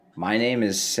My name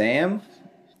is Sam.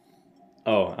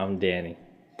 Oh, I'm Danny.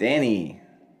 Danny.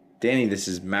 Danny, this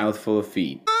is Mouthful of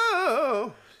Feet.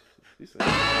 Oh, get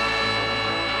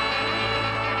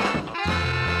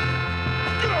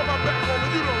on my back,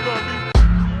 woman. You don't love me.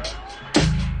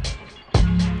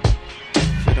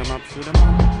 Shoot 'em up, shoot 'em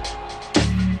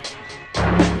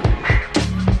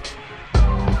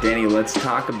up. Danny, let's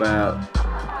talk about.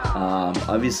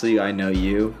 Obviously, I know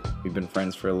you. We've been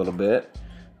friends for a little bit.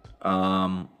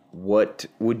 What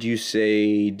would you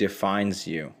say defines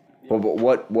you?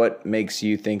 What makes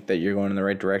you think that you're going in the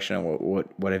right direction? And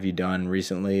what have you done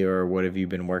recently, or what have you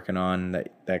been working on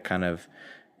that kind of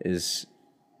is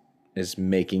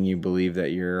making you believe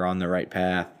that you're on the right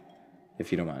path?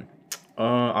 If you don't mind.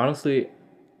 Honestly,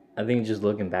 I think just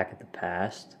looking back at the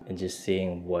past and just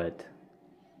seeing what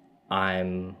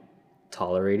I'm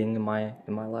tolerating in my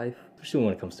life, especially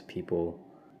when it comes to people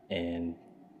and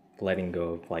letting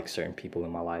go of like certain people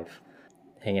in my life.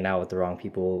 Hanging out with the wrong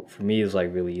people for me is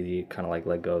like really easy to kind of like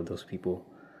let go of those people.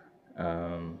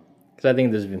 Because I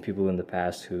think there's been people in the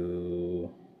past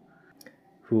who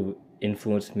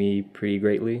influenced me pretty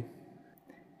greatly,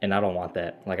 and I don't want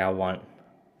that. Like I want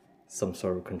some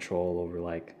sort of control over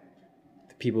like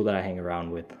the people that I hang around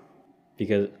with,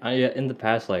 because in the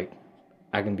past like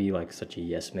I can be like such a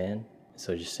yes man,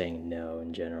 so just saying no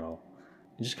in general,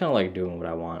 just kind of like doing what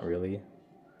I want really,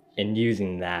 and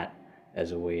using that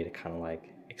as a way to kind of like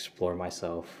explore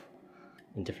myself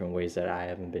in different ways that I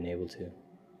haven't been able to.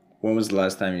 When was the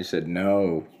last time you said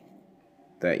no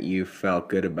that you felt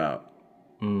good about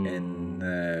in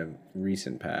the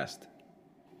recent past?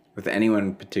 With anyone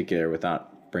in particular,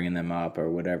 without bringing them up or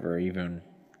whatever, even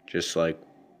just like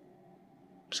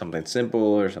something simple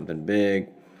or something big.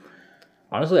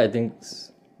 Honestly, I think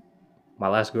it's my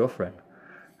last girlfriend.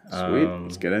 Sweet.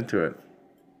 Let's get into it.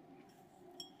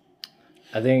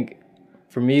 I think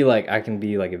for me, like I can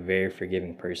be like a very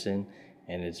forgiving person,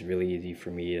 and it's really easy for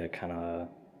me to kind of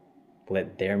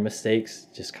let their mistakes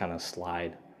just kind of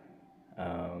slide.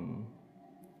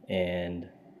 And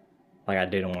like I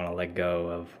didn't want to let go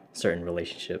of certain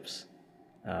relationships,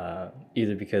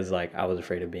 either because like I was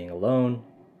afraid of being alone,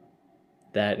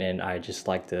 that, and I just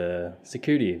like the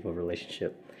security of a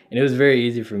relationship. And it was very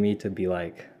easy for me to be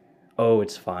like, oh,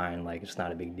 it's fine, like it's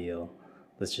not a big deal.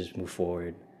 Let's just move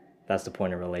forward. That's the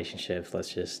point of relationships.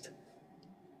 Let's just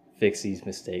fix these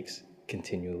mistakes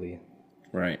continually.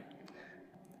 Right.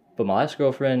 But my last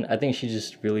girlfriend, I think she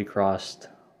just really crossed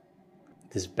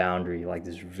this boundary, like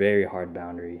this very hard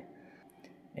boundary.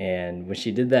 And when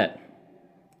she did that,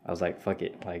 I was like, fuck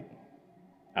it. Like,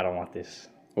 I don't want this.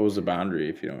 What was the boundary,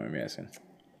 if you don't mind me asking?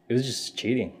 It was just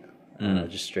cheating,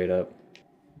 just straight up.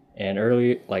 And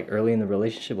early in the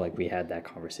relationship, like we had that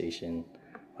conversation,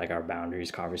 like our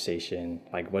boundaries conversation,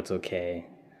 like what's okay.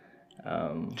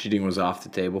 Cheating was off the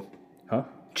table. Huh?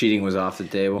 Cheating was off the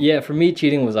table. Yeah, for me,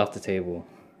 cheating was off the table.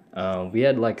 We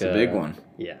had like It's a big one.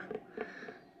 Yeah.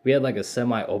 We had like a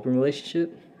semi-open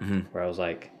relationship where I was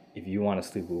like, if you want to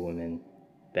sleep with women,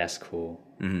 that's cool.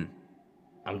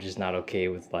 I'm just not okay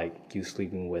with like you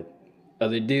sleeping with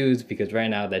other dudes, because right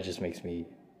now that just makes me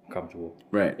comfortable.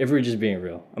 Right. If we're just being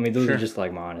real. I mean, those Sure. are just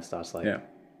like my honest thoughts. Like, Yeah.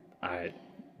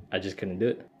 I just couldn't do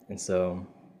it. And so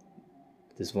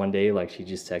this one day, like she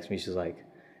just texted me. She's like,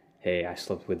 hey, I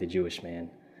slept with a Jewish man,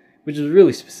 which is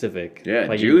really specific. Yeah,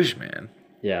 like, Jewish man.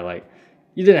 Yeah, like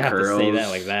you didn't have to say Curls. that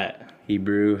like that.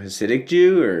 Hebrew Hasidic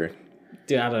Jew, or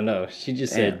Dude, I don't know. She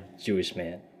just said Jewish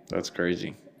man. that's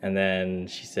crazy. And then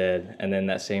she said, and then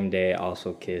that same day I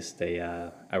also kissed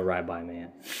a rabbi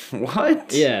man.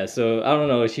 What? Yeah, so I don't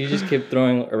know. She just kept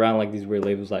throwing around like these weird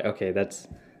labels. Like, okay, that's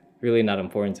really not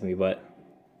important to me. But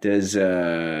Does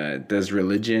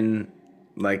religion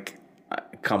like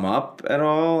come up at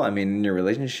all? I mean, in your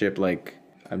relationship, like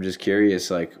I'm just curious,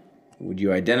 like would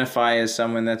you identify as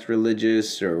someone that's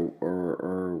religious,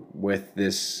 or with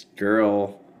this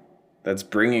girl that's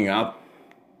bringing up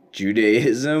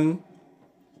Judaism?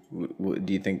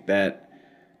 Do you think that?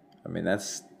 I mean,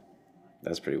 that's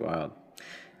pretty wild.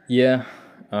 yeah,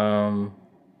 well,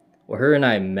 her and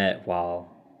I met while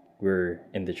we were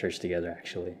in the church together.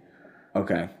 Actually,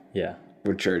 Okay. yeah.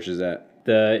 What church is that?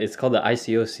 It's called the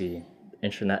ICOC,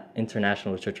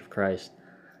 International Church of Christ.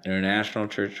 International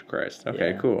Church of Christ.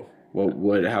 Okay, Yeah. cool.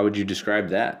 What? How would you describe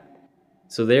that?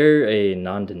 So they're a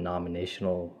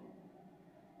non-denominational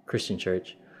Christian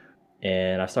church,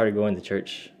 and I started going to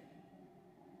church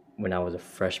when I was a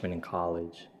freshman in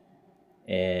college.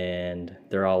 And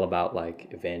they're all about like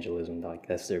evangelism, like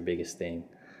that's their biggest thing.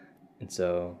 And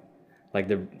so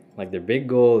their big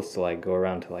goal is to like go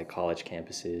around to like college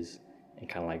campuses and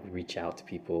kind of like reach out to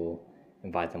people,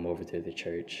 invite them over to the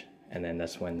church, and then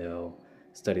that's when they'll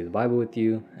study the Bible with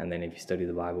you, and then if you study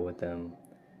the Bible with them,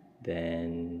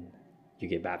 then you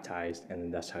get baptized, and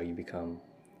then that's how you become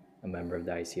a member of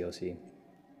the ICOC.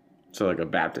 So like a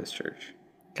Baptist church.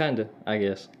 Kinda, I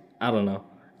guess. I don't know.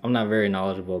 I'm not very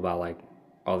knowledgeable about like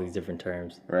all these different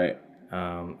terms. Right.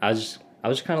 I was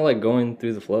just kind of like going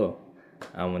through the flow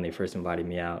when they first invited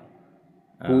me out.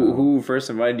 Who first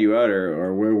invited you out,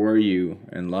 or where were you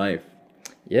in life?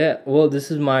 Yeah, well, this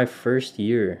is my first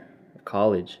year of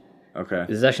college. Okay.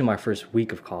 This is actually my first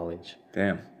week of college.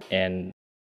 Damn. And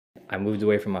I moved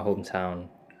away from my hometown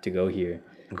to go here.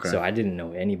 Okay. So I didn't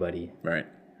know anybody. Right.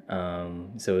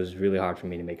 So it was really hard for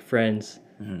me to make friends.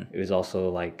 Mm-hmm. It was also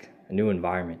like a new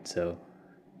environment. So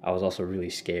I was also really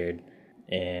scared.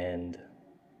 And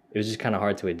it was just kind of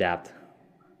hard to adapt,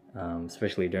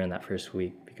 especially during that first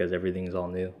week because everything's all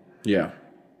new. Yeah.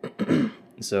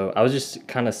 So I was just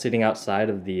kind of sitting outside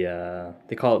of the,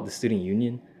 they call it the student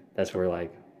union. That's where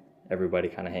like everybody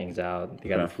kind of hangs out. They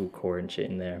got Okay. the food court and shit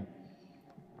in there.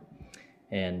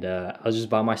 And I was just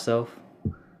by myself,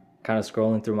 kind of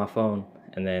scrolling through my phone.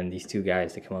 And then these two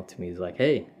guys, they come up to me, he's like,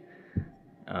 hey.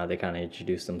 They kind of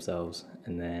introduced themselves.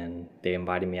 And then they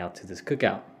invited me out to this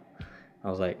cookout. I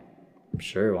was like,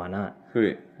 sure, why not?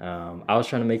 Wait. I was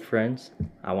trying to make friends.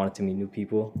 I wanted to meet new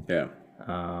people. Yeah.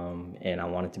 And I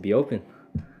wanted to be open.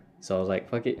 So I was like,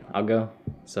 fuck it, I'll go.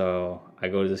 So I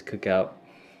go to this cookout,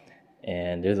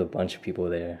 and there's a bunch of people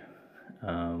there.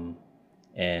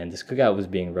 And this cookout was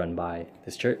being run by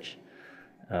this church.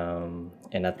 And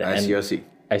at the ICOC.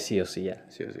 ICOC, yeah.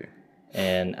 ICOC.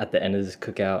 And at the end of this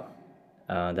cookout,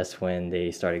 that's when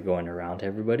they started going around to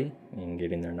everybody and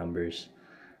getting their numbers.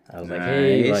 I was like,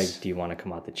 hey, Nice. like, do you want to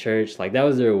come out to church? Like, that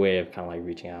was their way of kind of like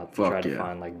reaching out to Fuck try to yeah.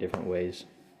 find like different ways.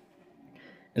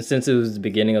 And since it was the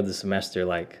beginning of the semester,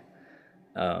 like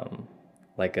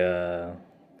the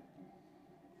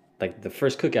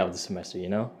first cookout of the semester, you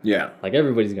know, Yeah. like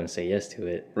everybody's gonna say yes to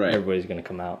it. Right. Everybody's gonna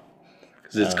come out.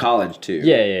 Because it's college too.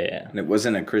 Yeah. And it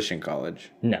wasn't a Christian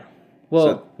college. No. Well,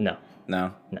 So- no.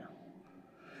 No. No.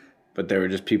 But there were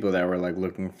just people that were like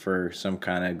looking for some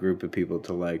kind of group of people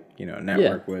to like, you know,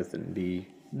 network with and be.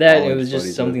 That it college was just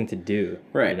buddies something to do.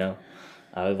 Right. You know,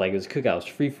 I was like, it was cookout, it was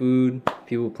free food,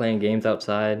 people playing games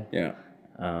outside. with. Yeah.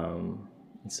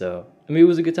 So I mean, it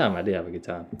was a good time. I did have a good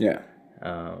time. Yeah.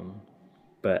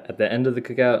 But at the end of the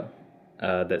cookout,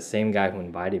 that same guy who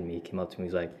invited me came up to me.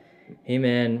 He's like, "Hey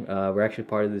man, we're actually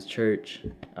part of this church.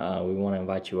 We want to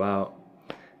invite you out.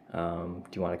 Do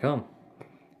you want to come?"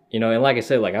 You know, and like I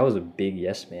said, like I was a big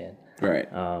yes man. Right.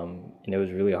 And it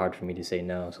was really hard for me to say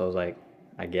no. So I was like,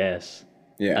 I guess.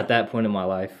 Yeah. At that point in my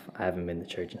life, I haven't been to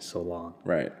church in so long.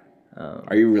 Right.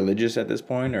 Are you religious at this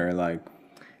point, or like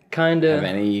Kind have of.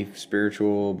 any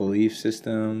spiritual belief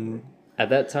system? At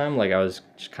that time, like I was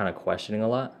just kind of questioning a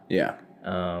lot. Yeah.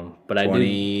 But I did.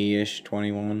 20-ish,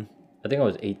 21. I think I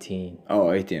was 18.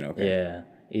 Oh, 18. Okay. Yeah,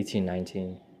 18,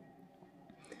 19.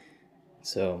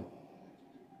 So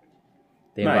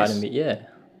they Nice. invited me. Yeah,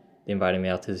 they invited me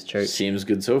out to this church. Seems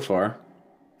good so far.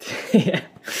 Yeah,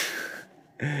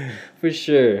 for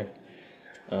sure.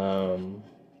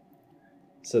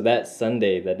 So that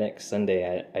Sunday, the next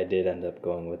Sunday, I did end up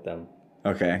going with them.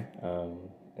 Okay. And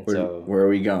Where, so where are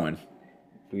we going?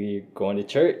 we going to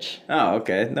church. Oh,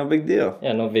 okay. No big deal.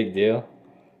 Yeah, no big deal.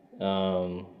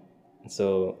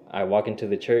 So I walk into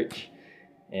the church,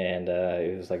 and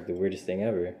it was like the weirdest thing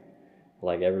ever.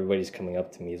 Like everybody's coming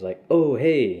up to me. He's like, "Oh,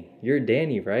 hey, you're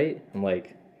Danny, right?" I'm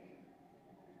like,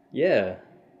 "Yeah."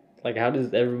 Like, how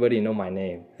does everybody know my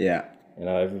name? Yeah. You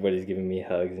know, everybody's giving me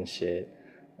hugs and shit.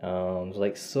 It's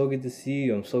like, so good to see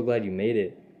you. I'm so glad you made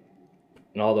it.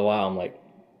 And all the while, I'm like,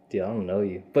 dude, I don't know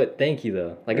you, but thank you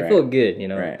though. Like, Right. it felt good, you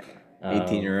know. Right.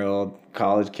 18-year-old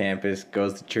college campus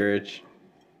goes to church,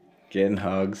 getting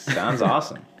hugs. Sounds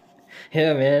awesome.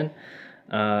 Yeah, man.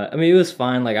 I mean, it was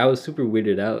fine. Like, I was super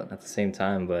weirded out at the same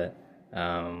time, but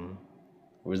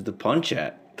Where's the punch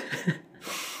at?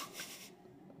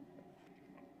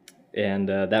 and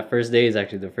that first day is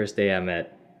actually the first day I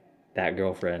met that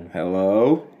girlfriend.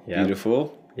 Hello. Yeah.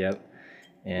 Beautiful. Yep.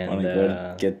 And Want to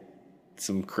go get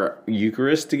some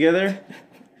Eucharist together?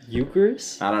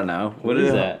 Eucharist? I don't know. What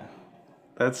is that?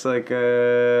 That's like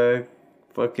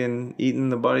fucking eating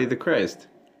the body of the Christ.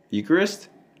 Eucharist?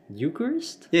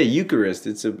 Eucharist? Yeah, Eucharist.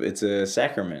 It's a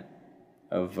sacrament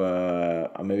of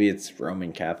maybe it's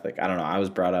Roman Catholic. I don't know. I was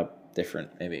brought up different.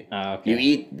 Maybe Okay. you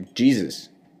eat Jesus.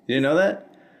 You didn't know that?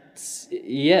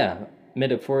 Yeah,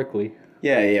 metaphorically.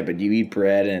 Yeah, but you eat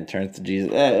bread and it turns to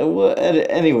Jesus.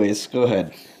 Anyways, go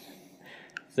ahead.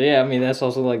 So yeah, I mean, that's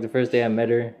also like the first day I met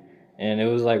her, and it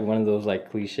was like one of those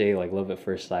like cliche like love at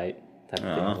first sight type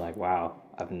of thing. Like, wow,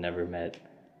 I've never met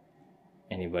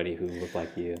anybody who looked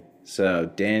like you.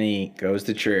 So Danny goes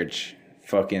to church,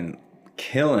 fucking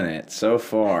killing it so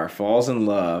far, falls in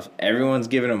love. Everyone's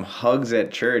giving him hugs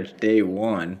at church day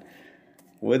one.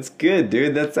 What's good,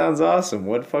 dude? That sounds awesome.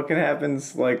 What fucking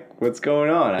happens? Like, what's going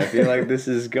on? I feel like this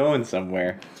is going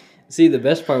somewhere. See, the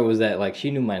best part was that, like, she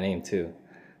knew my name, too.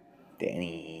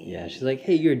 Danny. Yeah, she's like,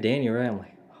 hey, you're Danny, right? I'm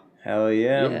like, Hell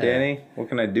yeah, I'm Yeah. Danny. What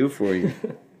can I do for you?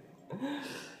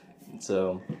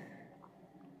 so.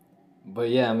 But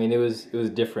yeah, I mean, it was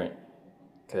different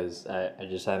because I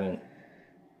just haven't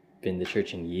been to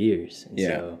church in years. And Yeah.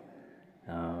 So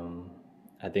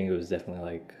I think it was definitely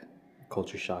like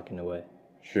culture shock in a way.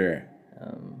 Sure.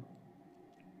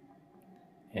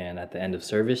 And at the end of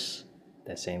service,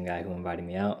 that same guy who invited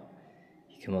me out,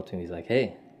 he came up to me, he's like,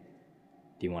 hey,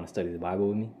 do you want to study the Bible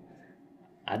with me?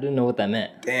 I didn't know what that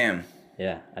meant. Damn.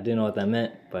 Yeah, I didn't know what that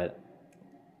meant, but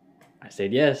I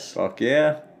said yes. Fuck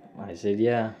yeah. I said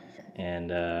yeah.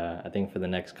 And I think for the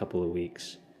next couple of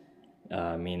weeks,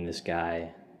 me and this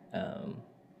guy,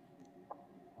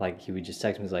 like he would just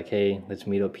text me, he's like, hey, let's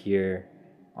meet up here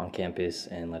on campus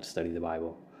and let's study the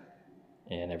Bible.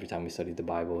 And every time we studied the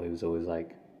Bible, it was always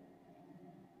like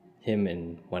him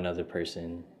and one other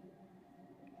person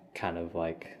kind of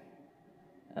like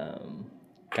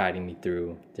guiding me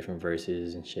through different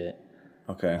verses and shit.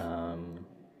 Okay.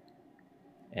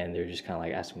 And they're just kind of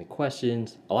like asking me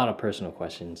questions, a lot of personal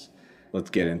questions. Let's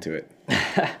get into it.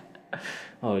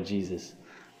 Oh, Jesus.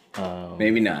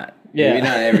 Maybe not. Yeah. Maybe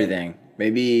not everything.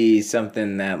 Maybe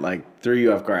something that like threw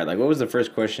you off guard. Like, what was the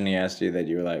first question he asked you that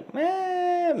you were like,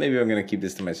 maybe I'm gonna keep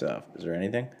this to myself? Is there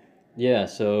anything? Yeah,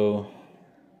 so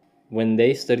when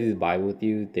they study the Bible with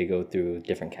you, they go through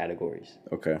different categories,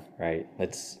 Okay. right?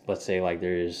 Let's say like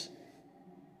there's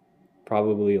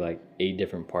probably like 8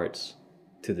 different parts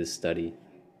to this study.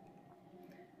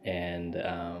 And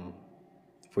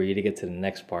for you to get to the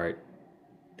next part,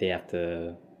 they have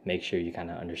to make sure you kind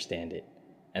of understand it.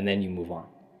 And then you move on.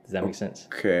 Does that make sense?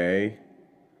 Okay.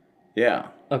 Yeah.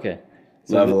 Okay.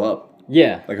 Level up.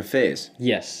 Yeah. Like a phase.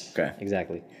 Yes. Okay.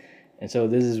 Exactly. And so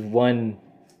this is one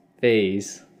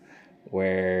phase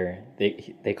where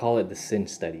they call it the sin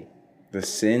study. The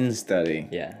sin study.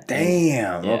 Yeah.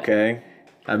 Damn. Yeah. Okay.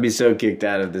 I'd be so kicked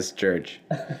out of this church.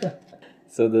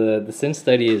 So the sin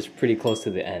study is pretty close to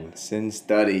the end. Sin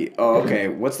study. Oh, okay.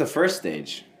 What's the first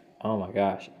stage? Oh my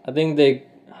gosh. I think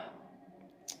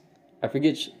I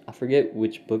forget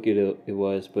which book it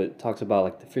was, but it talks about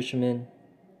like the fishermen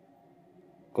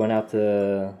going out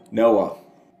to Noah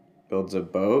builds a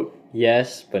boat.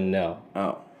 yes, but no.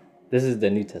 Oh. This is the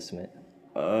New Testament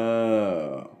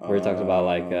where it talks about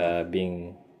like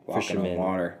being walking on fishermen.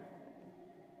 water.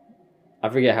 I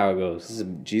forget how it goes. This is a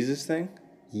Jesus thing?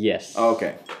 Yes. Oh,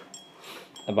 okay.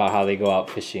 About how they go out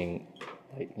fishing,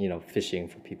 like, fishing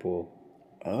for people.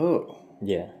 Oh.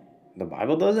 Yeah. The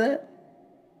Bible does that?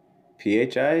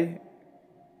 PHISH?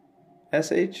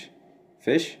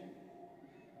 Fish?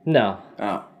 No,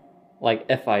 Oh. like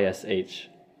FISH.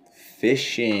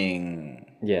 Fishing.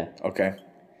 Yeah. Okay.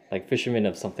 Like fishermen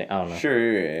of something. I don't know.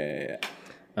 Sure.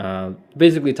 Yeah.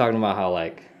 Basically talking about how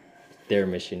like their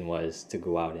mission was to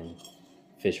go out and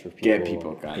fish for people. Get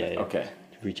people. Got it. Yeah. Okay.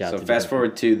 To reach out So to fast different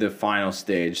forward to the final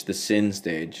stage, the sin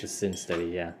stage. people. The sin study,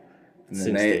 yeah. And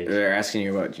Sin then stage. they're asking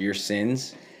you about your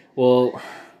sins. Well,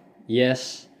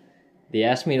 yes. They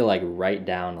asked me to like write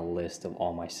down a list of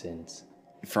all my sins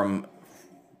From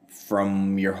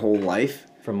your whole life?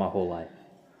 from my whole life.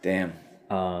 Damn.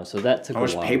 So that took How a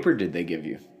much while. paper did they give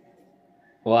you?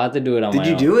 Well, I had to do it on my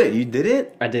Did you own. do it? You did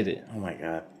it? I did it. Oh my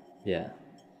god. Yeah.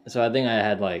 So I think I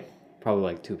had like probably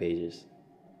like 2 pages.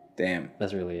 Damn.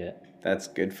 That's really it. That's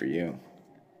good for you.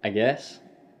 I guess.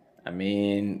 I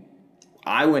mean,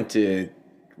 I went to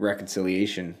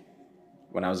reconciliation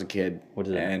when I was a kid. What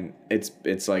is that? And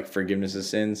it's like forgiveness of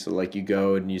sins. So like you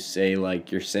go and you say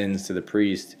like your sins to the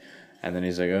priest, and then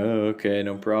he's like, "Oh, okay,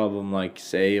 no problem." Like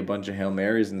say a bunch of Hail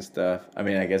Marys and stuff. I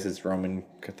mean, I guess it's Roman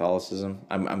Catholicism.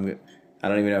 I don't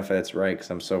even know if that's right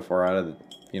because I'm so far out of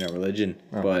the religion.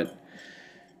 Oh. But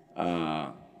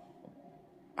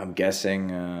I'm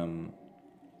guessing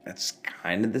that's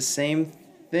kind of the same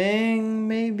thing,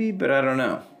 maybe, but I don't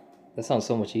know. That sounds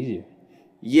so much easier.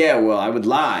 Yeah, well, I would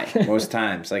lie most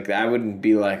times. Like, I wouldn't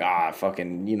be like, I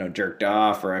fucking, jerked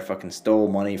off or I fucking stole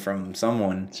money from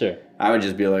someone. Sure. I would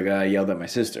just be like, I yelled at my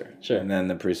sister. Sure. And then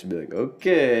the priest would be like,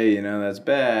 okay, that's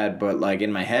bad. But, like,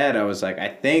 in my head, I was like, I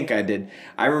think I did.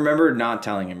 I remember not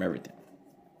telling him everything.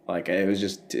 Like, it was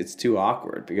just, it's too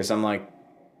awkward because I'm like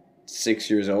 6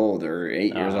 years old or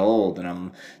 8 years old and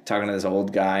I'm talking to this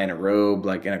old guy in a robe,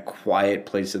 like, in a quiet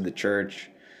place of the church.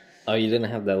 Oh, you didn't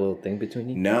have that little thing between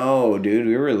you? No, dude,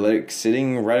 we were like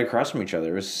sitting right across from each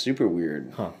other. It was super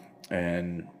weird. Huh.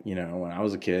 And, you know, when I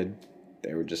was a kid,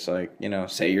 they were just like, you know,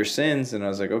 say your sins. And I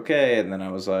was like, okay. And then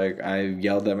I was like, I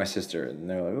yelled at my sister. And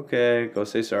they're like, okay, go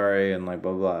say sorry. And like,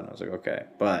 blah, blah. And I was like, okay.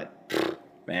 But,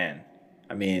 man,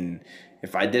 I mean,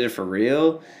 if I did it for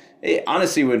real, it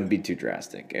honestly wouldn't be too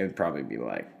drastic. It would probably be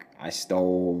like, I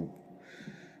stole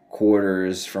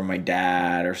quarters from my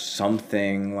dad or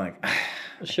something. Like,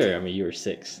 Sure, I mean, you were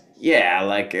 6. yeah,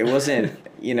 like it wasn't,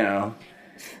 you know.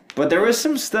 But there was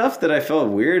some stuff that I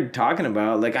felt weird talking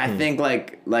about. Like I think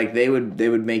like they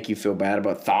would make you feel bad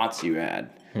about thoughts you had.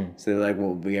 So they're like,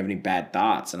 "Well, do you have any bad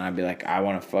thoughts?" And I'd be like, "I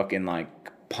want to fucking like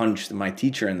punch my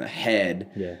teacher in the head."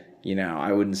 Yeah. You know,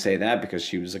 I wouldn't say that because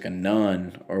she was like a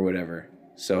nun or whatever.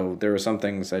 So there were some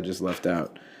things I just left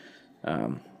out.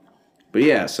 But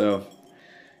yeah, so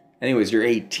anyways, you're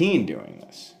 18 doing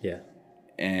this. Yeah.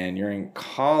 And you're in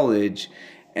college,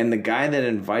 and the guy that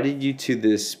invited you to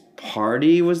this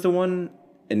party was the one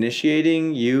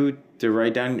initiating you to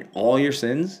write down all your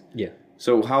sins? Yeah.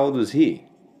 So how old was he?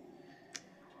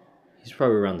 He's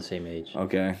probably around the same age.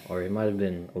 Okay. Or he might have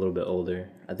been a little bit older.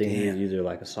 I think he was Damn. either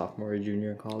like a sophomore or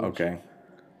junior in college. Okay.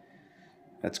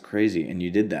 That's crazy. And you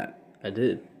did that. I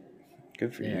did.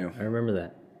 Good for Yeah, you. I remember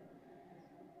that.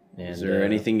 And, Is there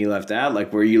anything you left out?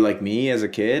 Like, were you like me as a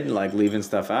kid, like leaving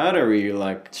stuff out? Or were you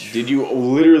like, did you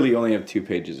literally only have 2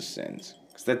 pages of sins?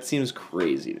 Because that seems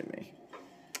crazy to me.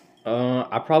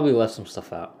 I probably left some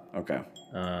stuff out. Okay.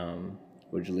 Um,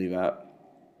 What'd you leave out?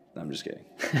 No, I'm just kidding.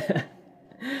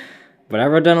 but I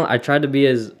wrote down. I tried to be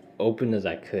as open as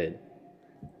I could.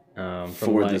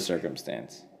 For the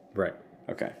circumstance. Right.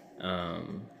 Okay.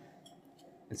 And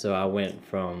so I went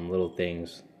from little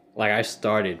things. Like I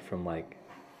started from like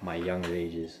my younger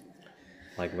ages,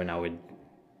 like when I would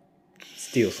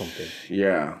steal something.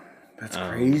 Yeah. That's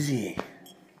crazy.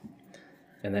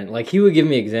 And then like he would give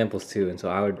me examples too, and so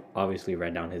I would obviously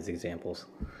write down his examples.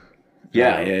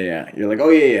 Yeah. You're like, oh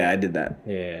yeah, I did that.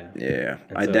 Yeah. Yeah.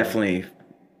 And I so- definitely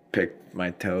picked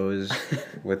my toes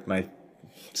with my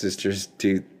sister's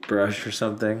toothbrush or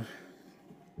something.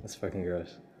 That's fucking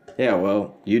gross. Yeah,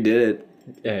 well, you did it.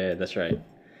 Yeah, that's right.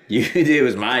 You did. It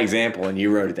was my example, and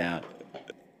you wrote it down.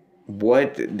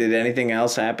 What did anything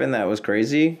else happen that was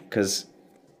crazy? Because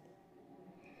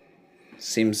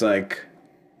seems like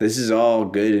this is all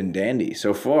good and dandy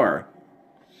so far.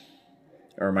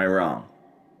 Or am I wrong?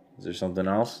 Is there something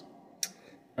else?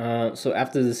 So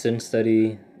after the sin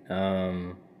study,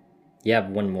 you have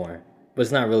one more, but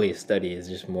it's not really a study. It's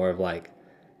just more of like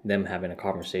them having a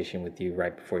conversation with you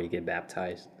right before you get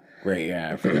baptized. Right.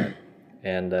 Yeah, I forgot.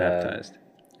 And Baptized.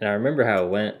 and I remember how it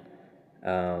went.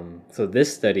 So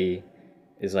this study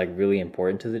is like really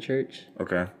important to the church,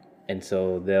 Okay. and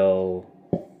so they'll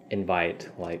invite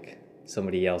like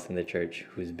somebody else in the church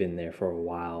who's been there for a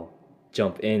while,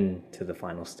 jump into the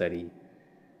final study.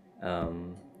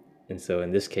 And so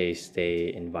in this case,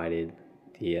 they invited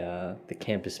the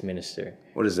campus minister.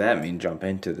 What does that mean? Jump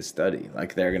into the study?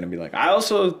 Like they're gonna be like, I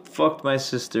also fucked my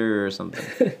sister or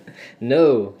something.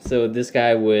 No, so this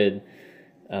guy would.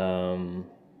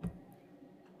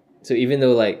 So even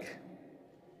though like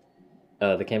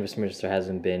the campus minister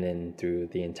hasn't been in through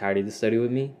the entirety of the study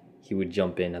with me, he would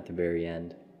jump in at the very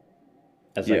end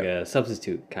as like Yeah. a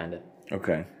substitute, kind of,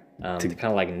 Okay. to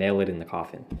kind of like nail it in the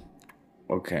coffin.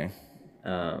 Okay.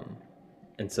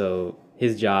 And so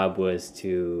his job was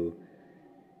to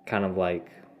kind of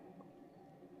like,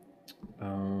 I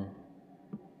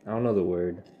don't know the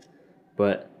word,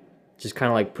 but just kind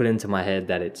of like put into my head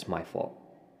that it's my fault.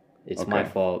 It's my Okay.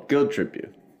 fault. Guilt trip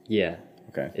you. Yeah.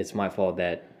 Okay. It's my fault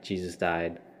that Jesus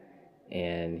died,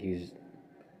 and he's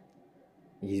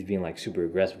being like super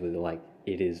aggressive with it. Like,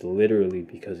 it is literally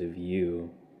because of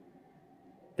you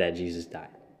that Jesus died.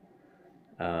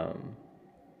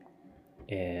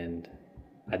 And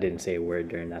I didn't say a word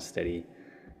during that study.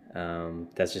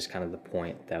 That's just kind of the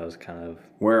point. That was kind of.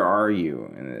 Where are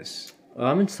you in this? Well,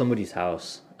 I'm in somebody's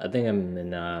house. I think I'm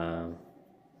in.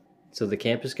 So the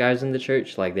campus guys in the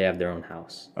church, like they have their own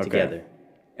house together.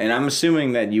 And I'm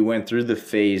assuming that you went through the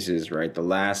phases, right? The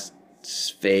last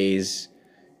phase,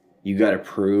 you got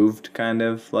approved, kind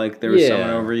of like there was Yeah. someone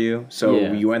over you. So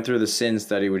Yeah. you went through the sin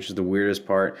study, which is the weirdest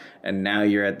part, and now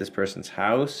you're at this person's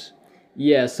house.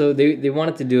 Yeah, so they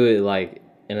wanted to do it like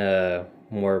in a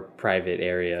more private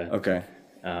area, Okay.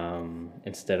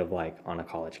 instead of like on a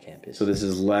college campus. So this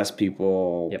is less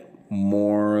people, Yep.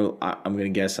 more, I'm going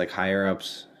to guess like higher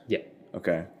ups. Yeah,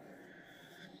 Okay.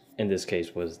 in this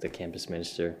case was the campus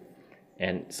minister,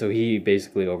 and so he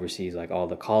basically oversees like all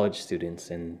the college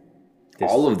students in this.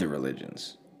 All of the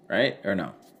religions, right? Or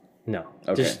no? No,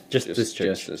 Okay. just this church.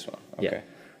 Just this one. Yeah. Okay.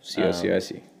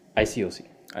 COCIC. ICOC.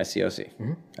 ICOC.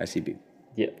 ICB.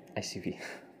 Yeah, ICP.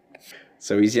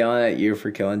 So he's yelling at you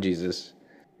for killing Jesus.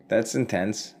 That's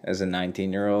intense as a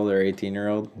 19-year-old or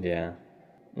 18-year-old. Yeah.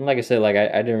 And like I said, like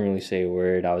I didn't really say a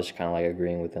word. I was just kind of like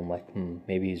agreeing with him, like,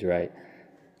 maybe he's right.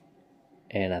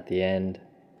 And at the end,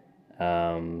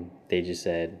 they just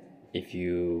said, if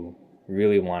you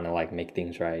really want to like make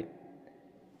things right,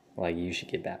 like you should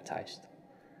get baptized,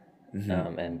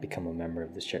 and become a member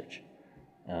of this church.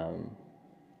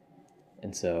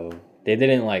 And so they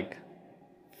didn't like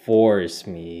force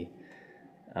me,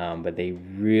 but they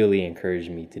really encouraged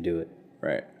me to do it,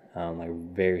 Right. like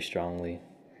very strongly.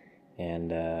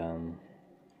 And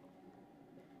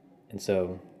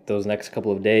so those next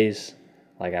couple of days,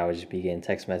 like I would just be getting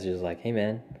text messages like, hey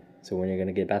man, so when you're going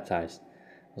to get baptized?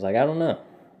 I was like, I don't know.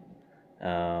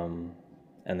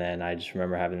 And then I just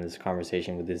remember having this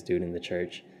conversation with this dude in the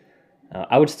church.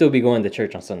 I would still be going to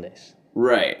church on Sundays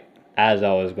Right. as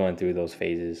I was going through those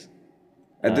phases.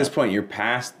 At this point, you're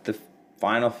past the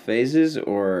final phases,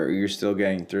 or you're still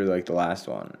getting through like the last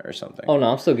one or something? Oh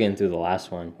no, I'm still getting through the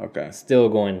last one. Okay. Still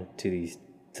going to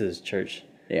this church,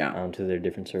 Yeah. to their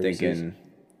different services. Thinking.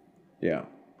 Yeah.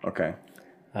 Okay.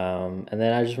 And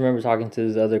then I just remember talking to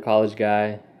this other college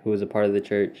guy who was a part of the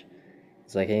church.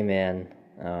 He's like, hey man,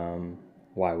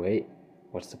 why wait?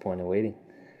 What's the point of waiting?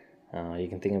 You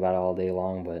can think about it all day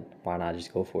long, but why not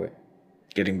just go for it?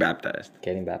 Getting baptized.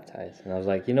 Getting baptized. And I was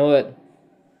like, you know what?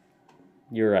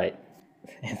 You're right.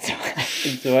 And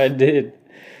so I did.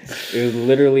 It was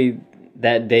literally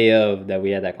that day of that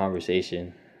we had that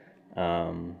conversation.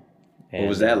 What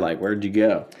was that like? Where'd you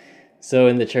go? So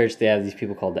in the church, they have these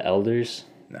people called the elders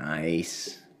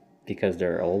Nice. because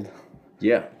they're old.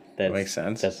 Yeah. That makes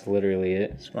sense. That's literally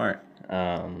it. Smart.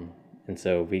 And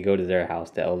so we go to their house,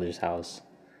 the elders' house,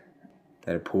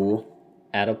 At a pool.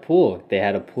 at a pool. They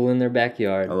had a pool in their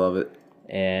backyard. I love it.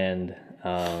 And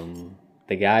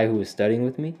the guy who was studying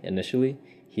with me initially,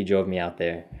 he drove me out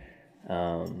there.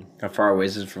 How far away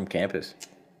is it from campus?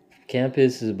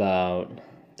 Campus is about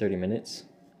 30 minutes.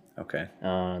 Okay.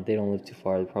 They don't live too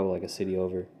far. They're probably like a city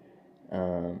over.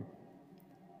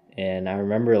 And I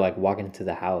remember like walking to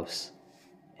the house,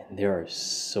 and there are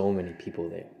so many people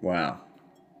there. Wow.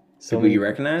 So People many, you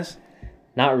recognize?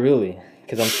 not really,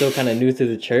 because I'm still kind of new to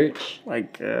the church, My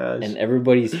gosh. and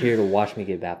everybody's here to watch me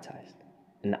get baptized.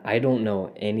 And I don't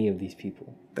know any of these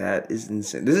people. That is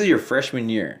insane. This is your freshman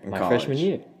year in My college. freshman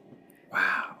year.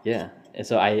 Wow. Yeah. And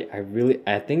so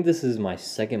I think this is my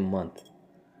second month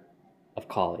of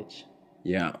college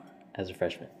Yeah. as a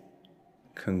freshman.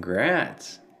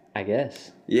 Congrats. I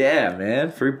guess. Yeah,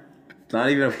 man. Not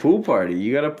even a pool party.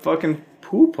 You got a fucking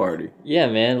pool party. Yeah,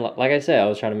 man. Like I said, I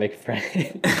was trying to make a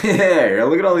friend. Yeah,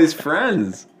 look at all these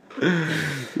friends.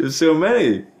 There's so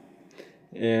many.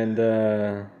 And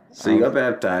So you got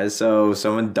baptized. So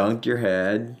someone dunked your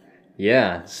head.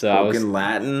 yeah, so I was Spoken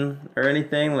Latin or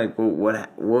anything? Like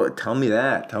what? Tell me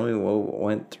that. Tell me what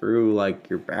went through like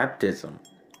your baptism.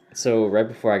 so right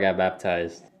before I got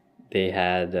baptized, they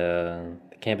had the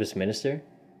campus minister,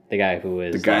 the guy who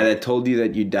was The guy that told you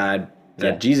that you died,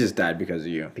 that Yeah. Jesus died because of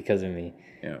you. because of me,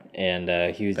 Yeah. and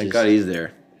he was Thank just God he's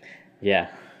there. yeah,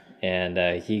 and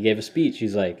he gave a speech.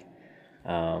 He's like,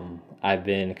 I've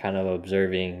been kind of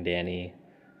observing Danny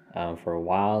for a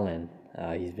while, and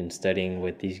he's been studying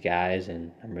with these guys,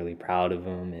 and I'm really proud of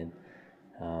him, and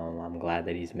I'm glad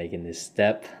that he's making this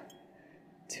step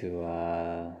to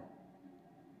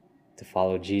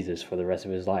follow Jesus for the rest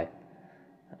of his life.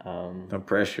 No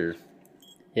pressure.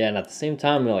 Yeah, and at the same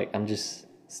time, like I'm just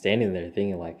standing there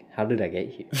thinking, like, how did I get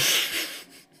here?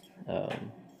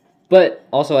 But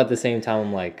also at the same time,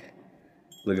 I'm like,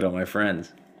 Look at all my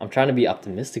friends. I'm trying to be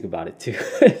optimistic about it too.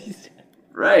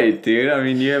 Right, dude. I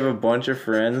mean, you have a bunch of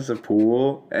friends, a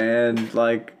pool, and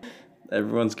like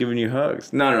everyone's giving you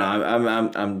hugs. No,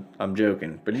 I'm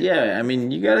joking. But yeah, I mean,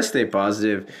 you gotta stay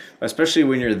positive, especially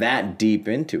when you're that deep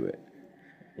into it.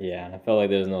 Yeah, and I felt like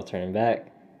there was no turning back,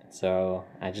 so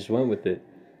I just went with it.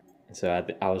 And so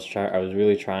I was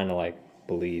really trying to like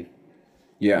believe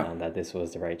Yeah, that this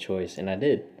was the right choice, and I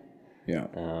did. yeah.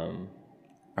 Um,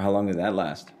 How long did that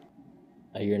last?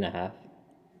 a year and a half.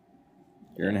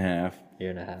 Year and a half.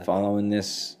 Year and a half. Following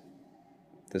this,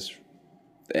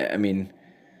 I mean,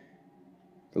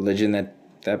 religion that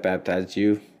baptized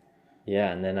you.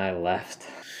 Yeah, and then I left.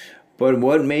 But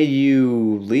what made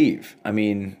you leave? I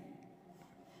mean,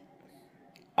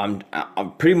 I'm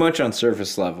pretty much on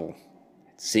surface level.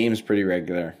 It seems pretty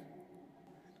regular.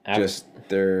 Just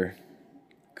their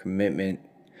commitment.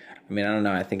 I mean, I don't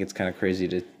know. I think it's kind of crazy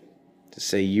to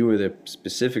say you were the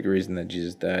specific reason that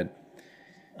Jesus died.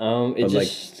 It But, like-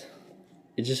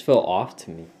 just felt off to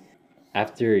me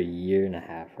after a year and a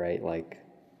half, right? Like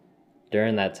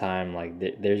during that time, like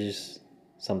there's just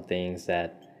some things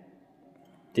that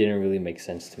didn't really make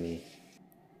sense to me.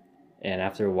 And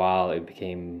after a while, it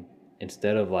became,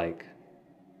 instead of like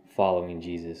following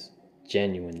Jesus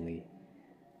genuinely,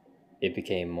 it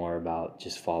became more about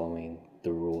just following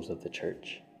the rules of the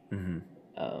church.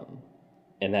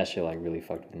 And that shit like really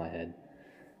fucked with my head.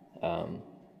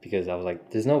 Because I was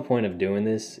like, there's no point of doing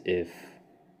this if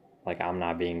like I'm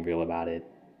not being real about it,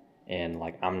 and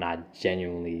like I'm not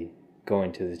genuinely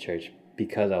going to the church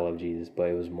because I love Jesus, but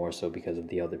it was more so because of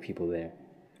the other people there.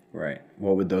 Right.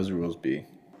 What would those rules be?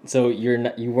 So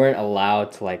you weren't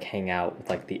allowed to like hang out with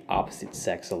like the opposite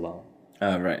sex alone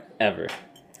Right. ever.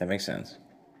 That makes sense.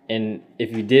 And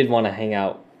if you did want to hang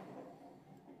out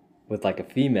with like a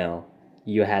female,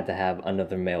 you had to have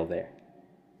another male there.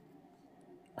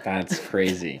 That's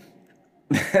crazy.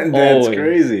 That's Always.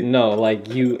 crazy. No,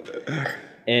 like you,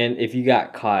 and if you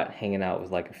got caught hanging out with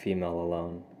like a female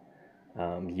alone,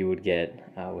 you would get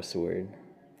what's the word?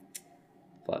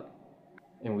 Fuck.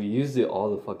 And we used it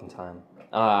all the fucking time.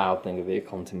 I'll think of it.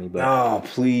 Come to me, but Oh,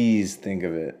 please think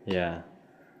of it. yeah,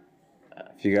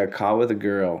 If you got caught with a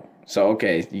girl. So,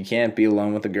 okay, you can't be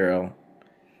alone with a girl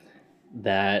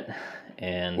that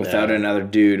and without another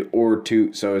dude or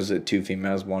two. So, is it two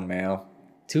females, one male?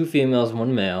 2 females,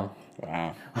 1 male,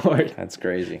 Wow. or That's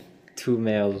crazy. 2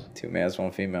 males, Two males,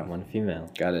 one female. 1 female.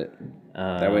 Got it.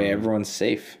 That way everyone's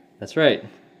safe. That's right.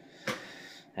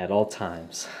 At all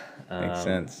times. Makes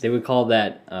sense. They would call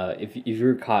that if you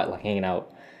were caught like hanging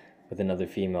out with another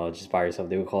female just by yourself,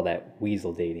 they would call that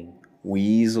weasel dating.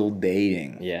 Weasel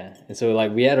dating. Yeah, and so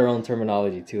like we had our own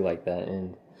terminology too, like that,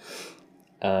 and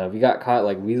if you got caught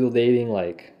like weasel dating,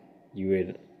 like you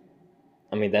would,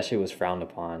 I mean that shit was frowned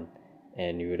upon,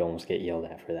 and you would almost get yelled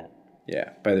at for that. Yeah.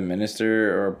 By the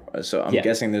minister or. So, I'm Yeah.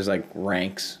 guessing there's like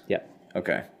ranks. Yeah,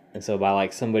 Okay. and so by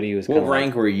like somebody who was What kind of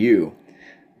rank were you?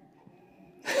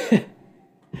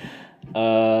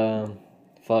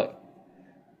 fuck,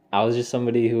 I was just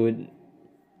somebody who would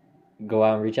go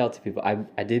out and reach out to people.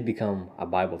 I did become a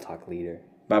Bible talk leader.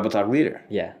 Bible Talk leader.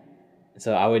 Yeah,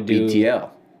 so I would do BTL.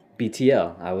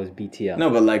 BTL. I was BTL. No,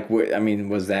 but like, I mean,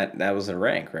 was that was a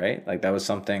rank, right? Like that was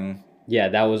something. Yeah,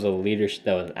 that was a leadership.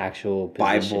 That was an actual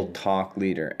position. Bible Talk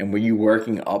leader. And were you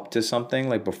working up to something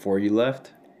like before you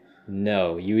left?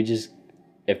 No, you would just,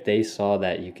 if they saw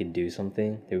that you could do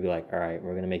something, they would be like, all right,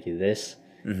 we're gonna make you this,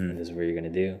 and this is what you're gonna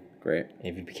do. Great. And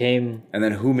if you became And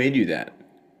then who made you that?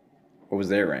 What was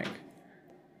their rank?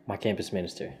 my campus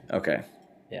minister, Okay.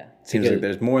 yeah, Seems Because- like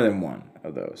there's more than one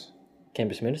of those.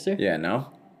 campus minister. Yeah, no?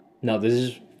 No, this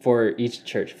is for each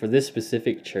church. For this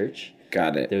specific church,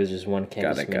 Got it. there was just one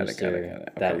campus got it. minister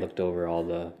that Okay. looked over all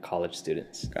the college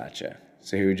students. Gotcha.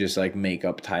 So he would just like make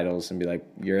up titles and be like,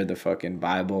 you're the fucking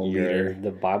Bible You're leader.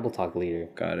 the Bible talk leader,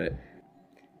 Got it.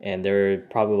 and there were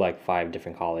probably like 5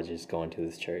 different colleges going to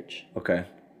this church. Okay.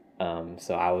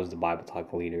 So I was the Bible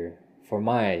talk leader for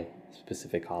my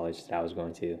specific college that I was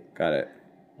going to. Got it.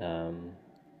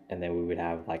 And then we would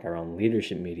have like our own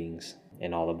leadership meetings,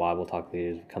 and all the Bible talk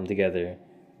leaders would come together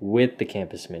with the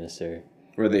campus minister.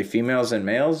 Were they females and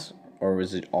males or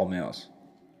was it all males?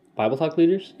 Bible talk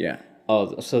leaders? Yeah.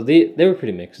 Oh, so they were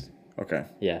pretty mixed. Okay.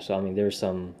 Yeah, so I mean there were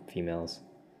some females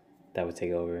that would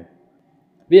take over.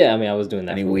 But yeah, I mean I was doing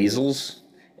that. Any for a little bit. weasels?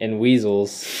 And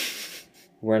weasels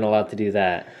weren't allowed to do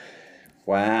that.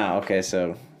 Wow. Okay.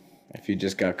 So if you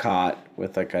just got caught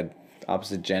with like a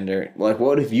opposite gender, like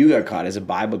what if you got caught as a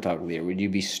Bible Talk leader? Would you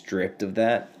be stripped of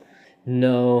that?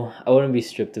 No, I wouldn't be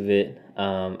stripped of it.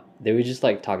 They would just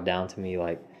like talk down to me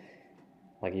like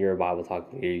you're a Bible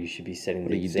talk leader. You should be setting What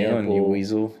the are you example. doing, you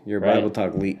weasel? You're a Right. Bible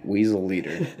Talk weasel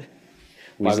leader. Bible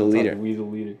Weasel talk leader. Weasel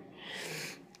leader.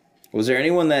 Was there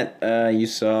anyone that you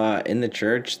saw in the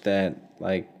church that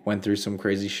like went through some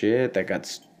crazy shit that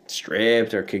got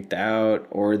stripped or kicked out,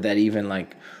 or that even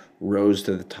like rose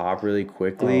to the top really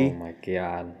quickly? Oh my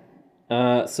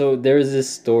god. So there was this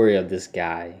story of this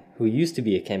guy who used to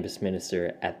be a campus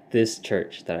minister at this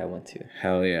church that I went to.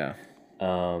 Hell yeah.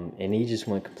 And he just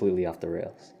went completely off the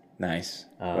rails. Nice.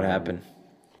 What happened?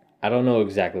 I don't know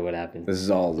exactly what happened. This is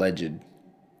all alleged.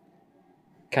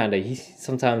 Kinda.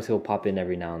 Sometimes he'll pop in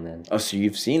every now and then. Oh, so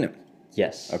you've seen him?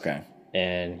 Yes. Okay.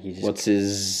 And he just. What's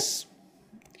his?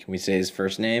 Can we say his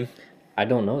first name? I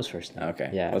don't know his first name. Okay.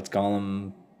 Yeah. Let's call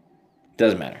him.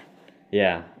 Doesn't matter.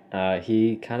 Yeah.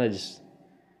 He kind of just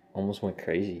almost went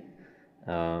crazy.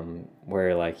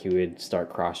 Where like he would start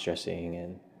cross dressing,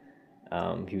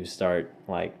 and he would start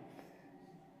like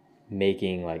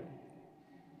making like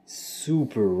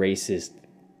super racist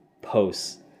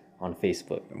posts on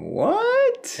Facebook,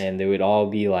 What? and they would all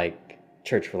be like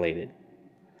church related.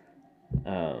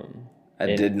 I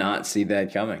did not see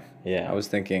that coming. Yeah. I was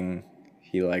thinking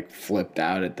he like flipped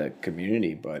out at the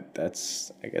community, but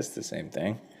that's, I guess, the same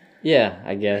thing. Yeah,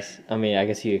 I guess. I mean, I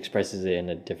guess he expresses it in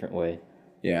a different way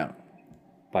Yeah.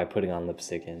 by putting on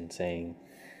lipstick and saying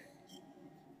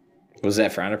Was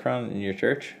that frowned upon in your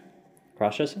church?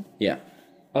 cross-dressing. Yeah.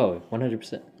 Oh,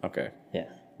 100%. Okay. Yeah.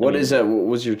 What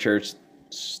was your church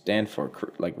stand for?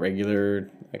 Like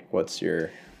regular? Like what are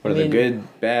the good,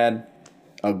 bad,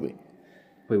 ugly?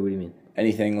 Wait, what do you mean?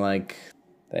 Anything like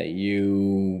that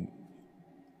you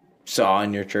saw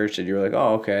in your church that you were like,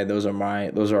 oh, okay, those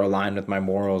are aligned with my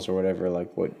morals or whatever.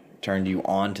 Like what turned you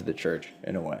on to the church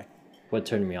in a way? What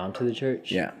turned me on to the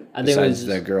church? Yeah. I think it Besides was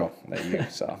the girl that you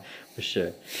saw. for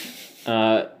sure.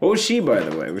 What was she, by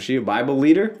the way? Was she a Bible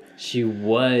leader? She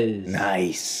was.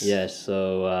 Nice. Yeah,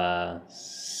 so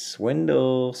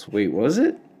Swindle. Wait, was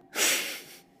it?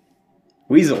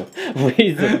 Weasel.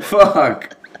 Weasel.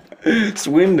 Fuck.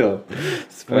 Swindle.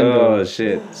 Swindle. Oh,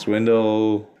 shit.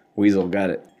 Swindle. Weasel. Got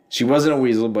it. She wasn't a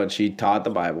weasel, but she taught the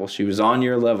Bible. She was on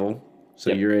your level. So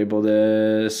Yep. you're able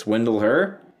to swindle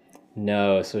her.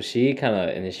 No, so she kind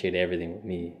of initiated everything with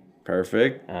me,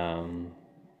 Perfect.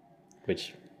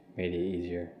 which made it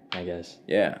easier, I guess.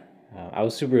 Yeah. I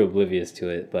was super oblivious to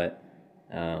it, but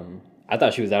I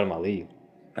thought she was out of my league.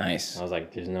 Nice. I was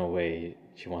like, there's no way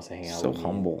she wants to hang out So with me.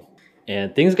 humble.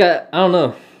 And things got, I don't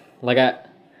know, like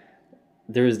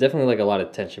there was definitely like a lot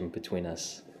of tension between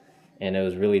us. And it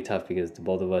was really tough because the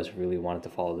both of us really wanted to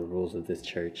follow the rules of this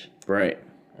church. Right.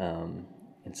 And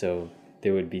so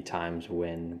there would be times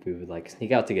when we would like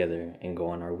sneak out together and go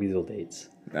on our weasel dates.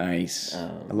 Nice.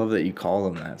 I love that you call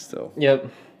them that still. Yep.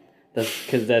 That's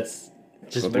because that's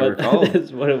just what they were what, called.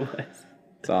 that's what it was.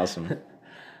 It's awesome.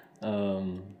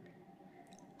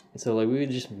 So like we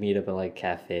would just meet up at like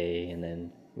cafe and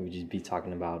then we would just be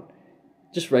talking about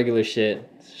just regular shit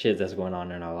that's going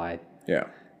on in our life. Yeah.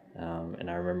 And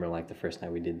I remember like the first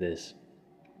night we did this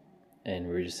and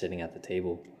we were just sitting at the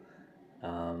table.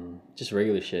 Just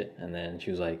regular shit. And then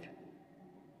she was like,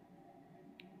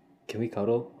 can we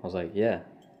cuddle? I was like, yeah.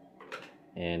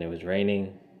 And it was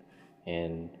raining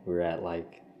and we were at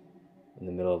like in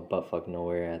the middle of buttfuck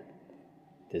nowhere at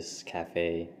this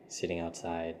cafe sitting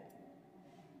outside.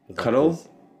 With, like, Cuddle? this-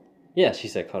 Yeah, she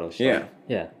said cuddle. She's Yeah. like,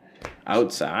 yeah.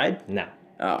 Outside? No.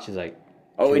 Oh. She's like,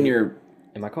 Oh, in your...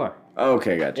 in my car. Oh,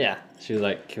 okay, gotcha. Yeah. She was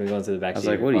like, can we go into the back I was seat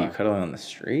like, of what your are you, car? cuddling on the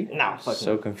street? No, fuck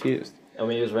So no. confused. I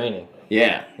mean, it was raining.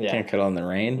 Yeah. Yeah. Can't cuddle in the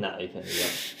rain. No, you can't do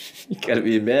that. You gotta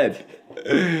be in bed.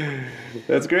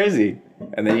 That's crazy.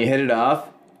 And then you hit it off.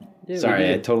 Yeah, we Sorry, I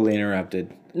did. totally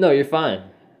interrupted. No, you're fine.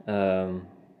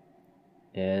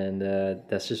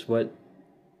 That's just what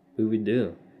we would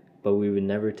do. But we would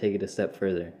never take it a step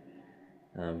further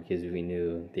because we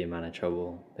knew the amount of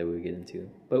trouble that we would get into.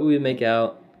 But we would make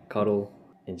out, cuddle,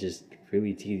 and just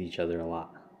really tease each other a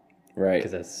lot Right.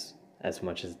 because that's as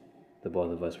much as the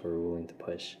both of us were willing to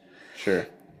push. Sure.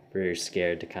 We were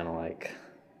scared to kind of like...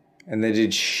 And then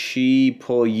did she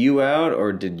pull you out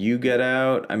or did you get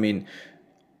out? I mean,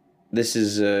 this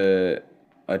is a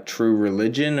true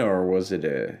religion or was it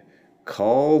a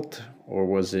cult or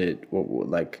was it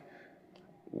what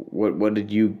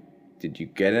did you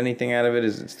get anything out of it?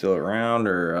 Is it still around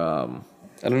or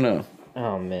I don't know.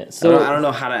 Oh, man. I So... don't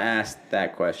know how to ask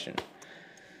that question.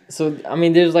 So, I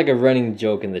mean, there's like a running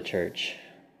joke in the church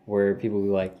where people will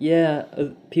be like, yeah,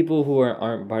 people who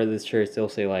aren't part of this church, they'll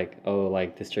say like, oh,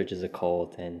 like this church is a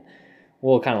cult and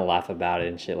we'll kind of laugh about it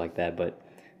and shit like that. But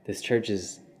this church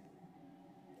is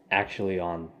actually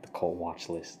on the cult watch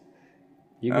list.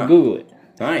 You can Google it.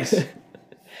 Nice.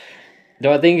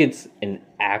 Do I think it's an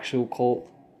actual cult?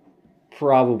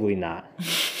 Probably not.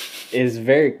 It's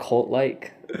very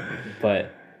cult-like,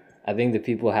 but I think the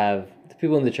people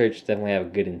in the church definitely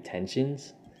have good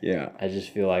intentions. Yeah. I just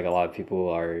feel like a lot of people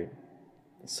are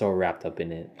so wrapped up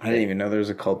in it. I didn't even know there was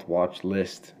a cult watch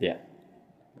list. Yeah.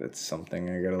 That's something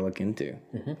I gotta look into.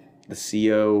 Mm-hmm. The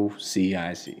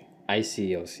COCIC.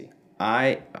 ICOC.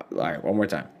 All right, one more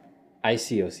time.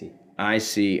 ICOC.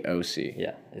 ICOC.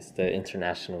 Yeah. It's the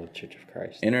International Church of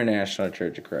Christ. International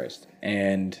Church of Christ.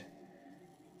 And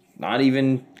not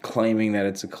even claiming that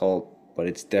it's a cult, but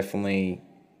it's definitely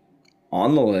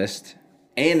on the list.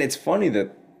 And it's funny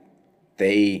that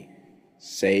they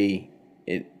say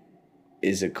it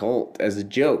is a cult as a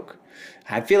joke.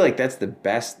 I feel like that's the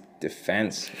best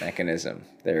defense mechanism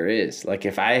there is. Like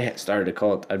if I started a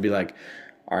cult, I'd be like,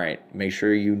 all right, make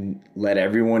sure you let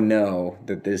everyone know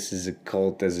that this is a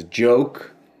cult as a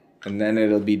joke, and then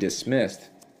it'll be dismissed.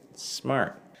 It's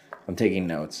smart. I'm taking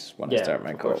notes when I start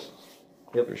my cult.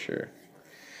 Yep. For sure.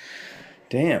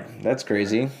 Damn, that's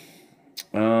crazy.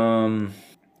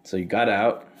 So you got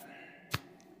out.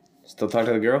 Still talk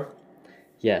to the girl?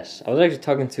 Yes, I was actually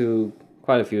talking to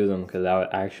quite a few of them because I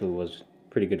actually was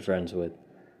pretty good friends with.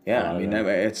 Yeah, a lot I of mean, them.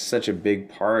 it's such a big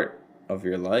part of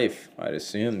your life. I'd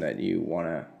assume that you want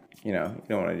to, you don't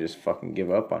want to just fucking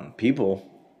give up on people.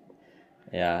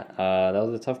 Yeah, that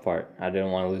was the tough part. I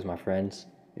didn't want to lose my friends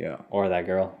Yeah. or that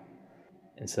girl.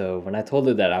 And so when I told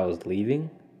her that I was leaving,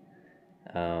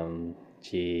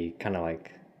 she kind of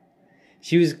like,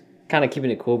 she was kind of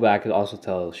keeping it cool, but I could also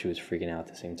tell she was freaking out at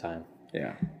the same time.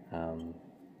 Yeah.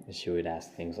 And she would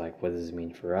ask things like, what does this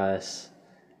mean for us?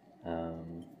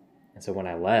 And so when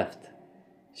I left,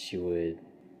 she would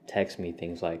text me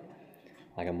things like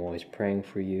I'm always praying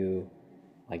for you.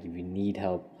 Like, if you need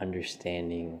help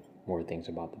understanding more things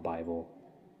about the Bible,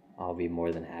 I'll be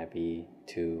more than happy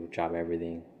to drop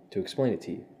everything to explain it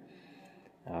to you.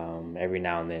 Every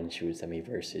now and then she would send me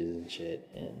verses and shit,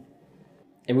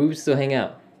 and we would still hang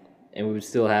out, and we would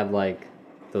still have like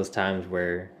those times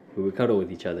where we would cuddle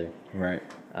with each other. Right.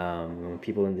 When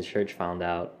people in the church found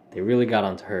out, they really got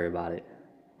onto her about it,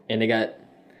 and it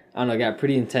got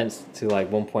pretty intense to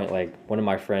like one point. Like, one of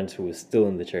my friends who was still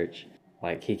in the church,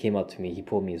 like, he came up to me, he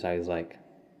pulled me aside, he was like,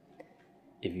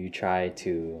 if you try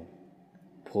to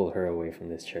pull her away from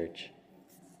this church,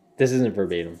 this isn't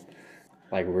verbatim,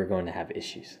 like, we're going to have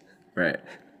issues. Right.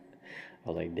 I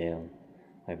was like, damn,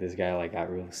 like, this guy like got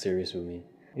real serious with me.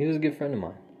 He was a good friend of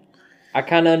mine. I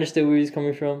kind of understood where he's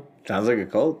coming from. Sounds like a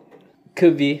cult.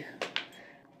 Could be.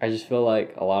 I just feel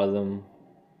like a lot of them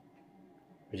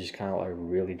were just kind of like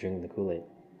really drinking the Kool-Aid.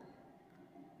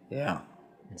 Yeah.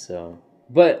 And so,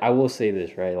 but I will say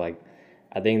this, right? Like,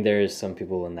 I think there's some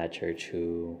people in that church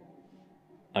who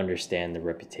understand the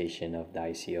reputation of the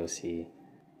ICOC,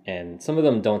 and some of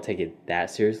them don't take it that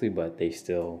seriously, but they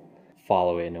still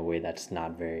follow it in a way that's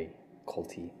not very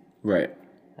culty. Right.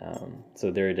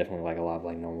 So there are definitely like a lot of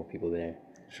like normal people there,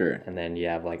 Sure. and then you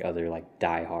have like other like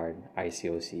diehard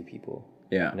ICOC people.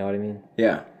 Yeah. You know what I mean?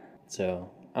 Yeah.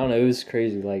 So I don't know. It was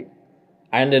crazy. Like,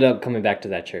 I ended up coming back to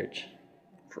that church,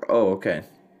 Oh, okay.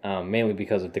 mainly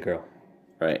because of the girl.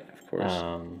 Right. Of course.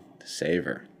 Um, Save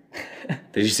her.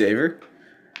 Did you save her?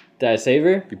 did I save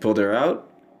her? You pulled her out?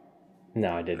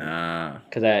 No, I didn't. Nah.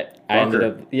 Cause I ended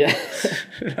Fucker. up, yeah.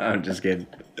 I'm just kidding.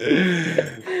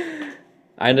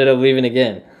 I ended up leaving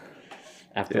again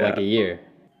after like Yeah. a year,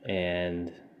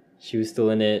 and she was still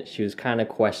in it. She was kind of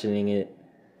questioning it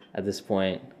at this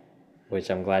point, which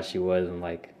I'm glad she was. And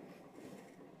like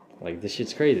this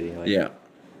shit's crazy. Like, Yeah.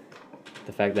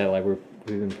 the fact that like we've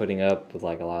been putting up with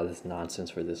like a lot of this nonsense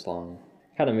for this long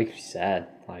kind of makes me sad.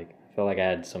 Like, I feel like I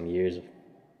had some years of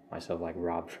myself like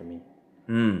robbed from me.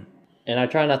 And I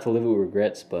try not to live with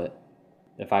regrets, but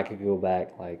if I could go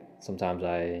back, like, sometimes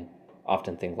I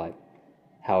often think like,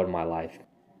 how would my life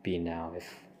be now if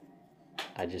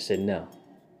I just said no?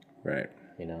 Right.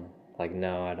 You know, like,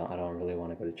 no, I don't really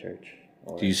want to go to church.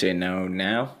 Or, Do you say no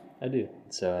now? I do.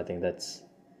 So I think that's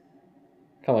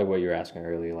kind of like what you were asking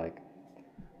earlier. Like,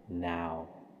 now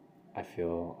I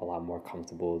feel a lot more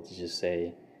comfortable to just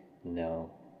say no.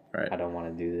 Right. I don't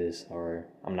want to do this, or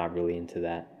I'm not really into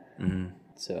that. Mm-hmm.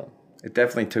 So It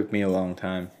definitely took me a long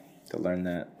time to learn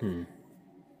that.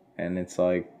 And it's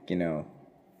like, you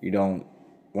don't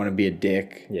want to be a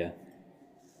dick, yeah,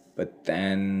 but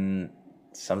then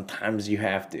sometimes you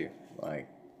have to. Like,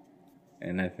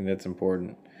 and I think that's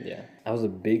important. yeah. I was a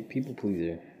big people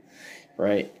pleaser.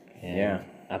 Right. And Yeah.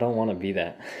 I don't want to be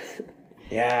that.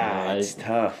 Yeah, it's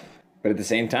tough. But at the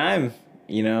same time,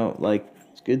 like,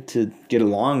 it's good to get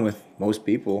along with most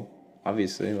people,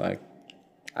 obviously. Like,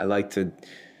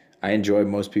 I enjoy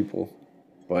most people.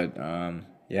 But,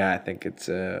 yeah, I think it's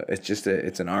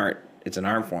an art. It's an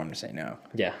art form to say no.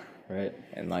 Yeah, right.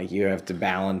 And, like, you have to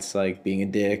balance, like, being a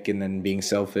dick and then being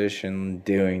selfish and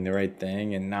doing the right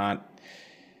thing and not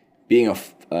being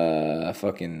a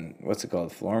fucking, what's it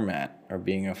called, floor mat, or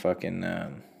being a fucking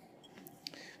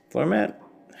floor mat?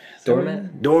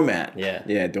 Doormat? Doormat. Yeah.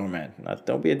 Yeah, doormat.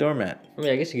 Don't be a doormat. I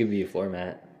mean, I guess you could be a floor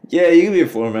mat. Yeah, you can be a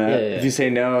floor mat. Yeah. If you say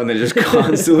no and then just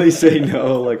constantly say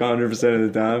no, like 100%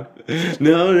 of the time.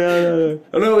 No.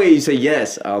 Oh, no, wait, you say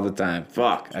yes all the time.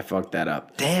 Fuck, I fucked that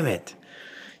up. Damn it.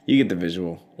 You get the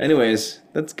visual. Anyways,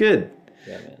 that's good.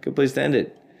 Yeah, man. Good place to end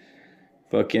it.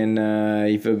 Fucking,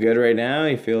 you feel good right now?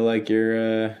 You feel like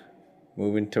you're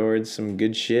moving towards some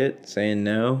good shit? Saying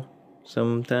no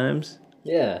sometimes?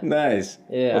 Yeah. Nice.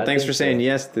 Yeah, Well, I thanks think for saying so.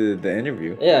 yes to the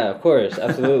interview. Yeah, of course,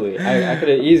 absolutely. I could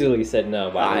have easily said no,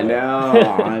 by the way.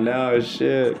 I know,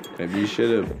 shit. Maybe you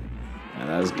should have.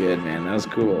 That was good, man. That was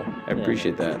cool. I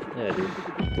appreciate that. Yeah,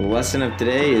 dude. The lesson of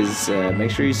today is make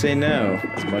sure you say no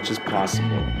as much as possible.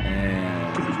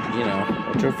 And, you know,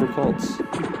 watch out for cults.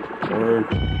 Or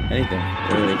anything,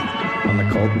 really. On the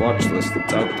cult watch list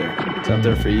that's out there. It's out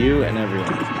there for you and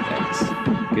everyone. Thanks.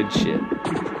 Good shit.